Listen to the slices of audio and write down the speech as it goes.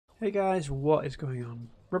Hey guys, what is going on?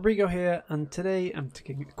 Robrigo here, and today I'm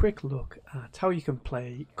taking a quick look at how you can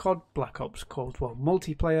play COD Black Ops Cold War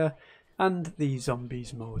multiplayer and the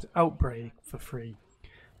Zombies mode Outbreak for free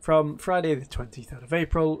from Friday the 23rd of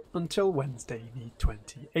April until Wednesday the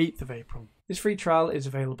 28th of April. This free trial is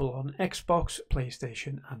available on Xbox,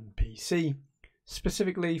 PlayStation and PC,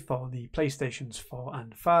 specifically for the PlayStations 4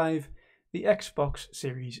 and 5, the Xbox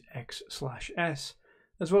Series X/S,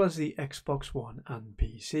 as well as the Xbox One and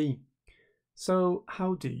PC. So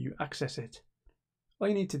how do you access it? All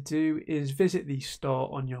you need to do is visit the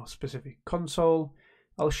store on your specific console.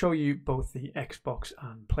 I'll show you both the Xbox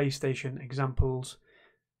and PlayStation examples.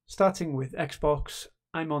 Starting with Xbox,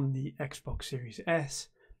 I'm on the Xbox Series S.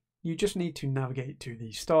 You just need to navigate to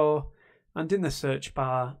the store and in the search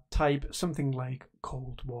bar type something like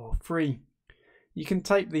Cold War Free. You can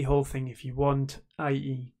type the whole thing if you want,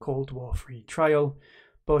 i.e. Cold War Free Trial.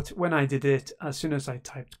 But when I did it, as soon as I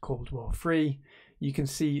typed Cold War Free, you can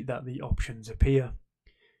see that the options appear.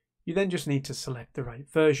 You then just need to select the right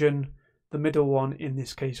version. The middle one, in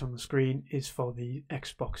this case on the screen, is for the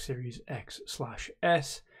Xbox Series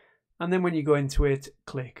X/S. And then when you go into it,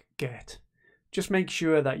 click Get. Just make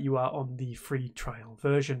sure that you are on the free trial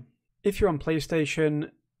version. If you're on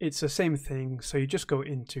PlayStation, it's the same thing, so you just go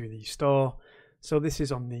into the store. So this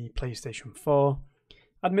is on the PlayStation 4.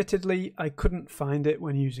 Admittedly, I couldn't find it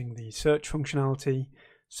when using the search functionality,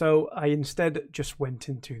 so I instead just went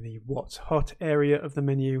into the What's Hot area of the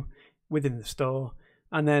menu within the store,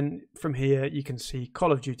 and then from here you can see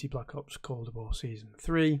Call of Duty Black Ops Cold War Season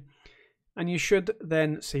 3, and you should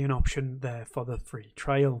then see an option there for the free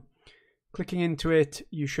trial. Clicking into it,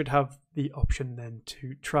 you should have the option then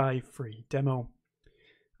to try free demo.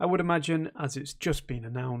 I would imagine, as it's just been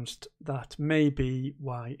announced, that may be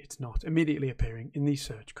why it's not immediately appearing in the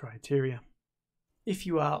search criteria. If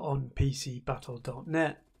you are on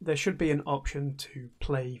PCBattle.net, there should be an option to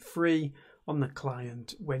play free on the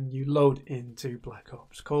client when you load into Black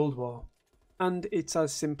Ops Cold War. And it's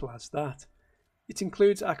as simple as that. It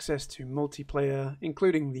includes access to multiplayer,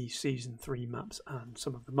 including the Season 3 maps and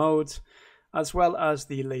some of the modes, as well as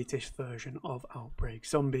the latest version of Outbreak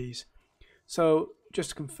Zombies. So, just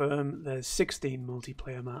to confirm, there's 16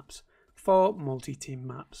 multiplayer maps, 4 multi-team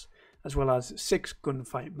maps, as well as 6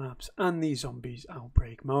 gunfight maps and the Zombies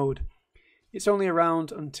Outbreak mode. It's only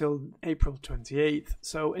around until April 28th,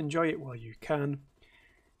 so enjoy it while you can.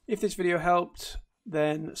 If this video helped,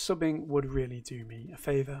 then subbing would really do me a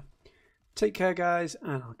favour. Take care guys,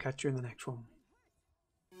 and I'll catch you in the next one.